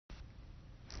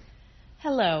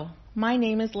Hello, my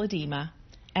name is LaDema,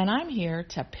 and I'm here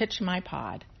to pitch my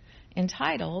pod,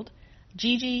 entitled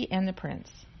Gigi and the Prince.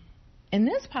 In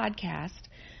this podcast,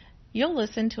 you'll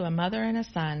listen to a mother and a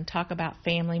son talk about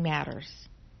family matters,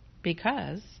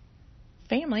 because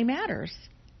family matters.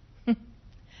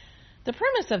 The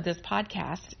premise of this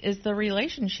podcast is the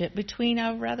relationship between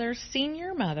a rather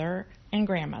senior mother and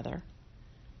grandmother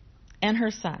and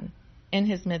her son in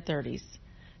his mid-30s,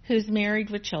 who's married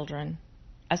with children,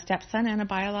 a stepson and a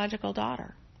biological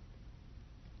daughter.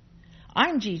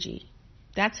 I'm Gigi.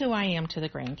 That's who I am to the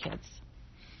grandkids.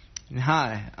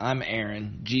 Hi, I'm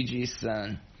Aaron, Gigi's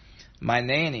son. My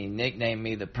nanny nicknamed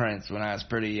me the Prince when I was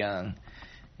pretty young.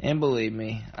 And believe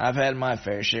me, I've had my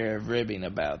fair share of ribbing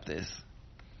about this.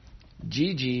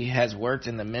 Gigi has worked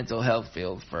in the mental health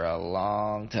field for a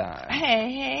long time.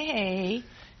 Hey.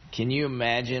 Can you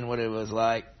imagine what it was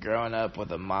like growing up with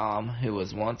a mom who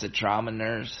was once a trauma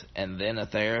nurse and then a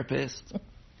therapist?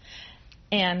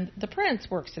 And the Prince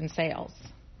works in sales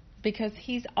because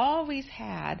he's always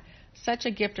had such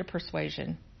a gift of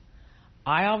persuasion.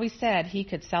 I always said he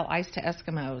could sell ice to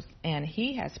Eskimos, and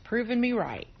he has proven me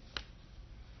right.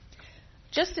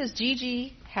 Just as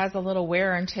Gigi has a little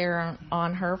wear and tear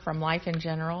on her from life in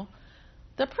general,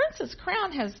 the Prince's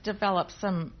crown has developed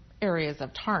some areas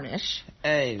of tarnish.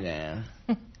 Hey, now.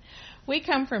 We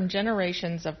come from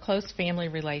generations of close family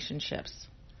relationships,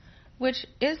 which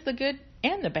is the good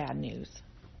and the bad news,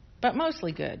 but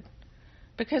mostly good,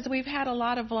 because we've had a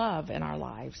lot of love in our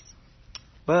lives.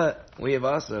 But we have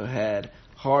also had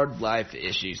hard life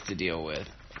issues to deal with,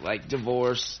 like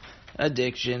divorce,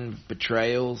 addiction,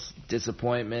 betrayals,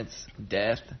 disappointments,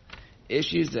 death,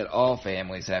 issues that all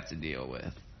families have to deal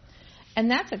with. And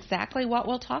that's exactly what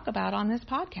we'll talk about on this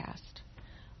podcast.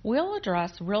 We'll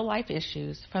address real-life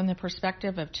issues from the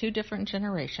perspective of two different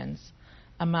generations,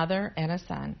 a mother and a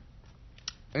son.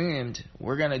 And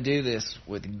we're going to do this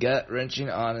with gut-wrenching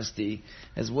honesty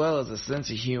as well as a sense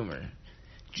of humor.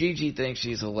 Gigi thinks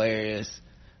she's hilarious,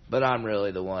 but I'm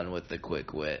really the one with the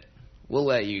quick wit. We'll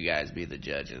let you guys be the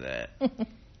judge of that.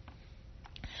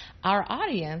 Our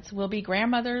audience will be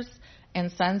grandmothers and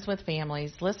sons with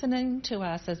families listening to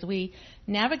us as we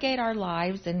navigate our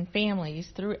lives and families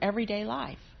through everyday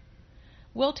life.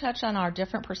 We'll touch on our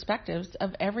different perspectives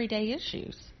of everyday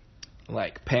issues.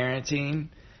 Like parenting,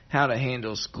 how to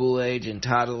handle school-age and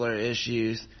toddler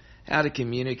issues, how to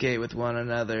communicate with one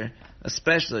another,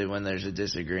 especially when there's a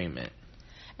disagreement.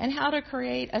 And how to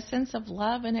create a sense of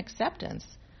love and acceptance,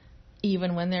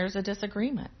 even when there's a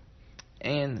disagreement.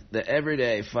 And the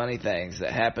everyday funny things that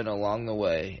happen along the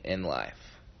way in life.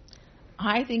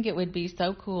 I think it would be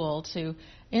so cool to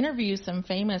interview some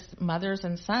famous mothers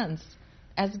and sons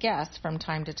as guests from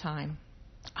time to time.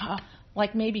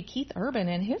 Like maybe Keith Urban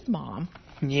and his mom.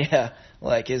 Yeah,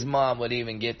 like his mom would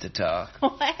even get to talk.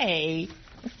 Hey.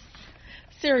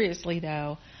 Seriously,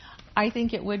 though, I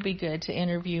think it would be good to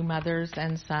interview mothers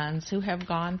and sons who have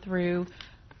gone through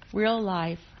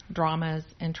real-life dramas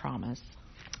and traumas.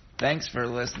 Thanks for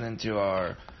listening to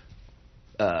our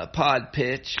pod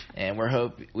pitch, and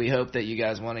we hope that you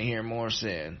guys want to hear more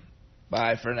soon.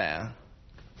 Bye for now.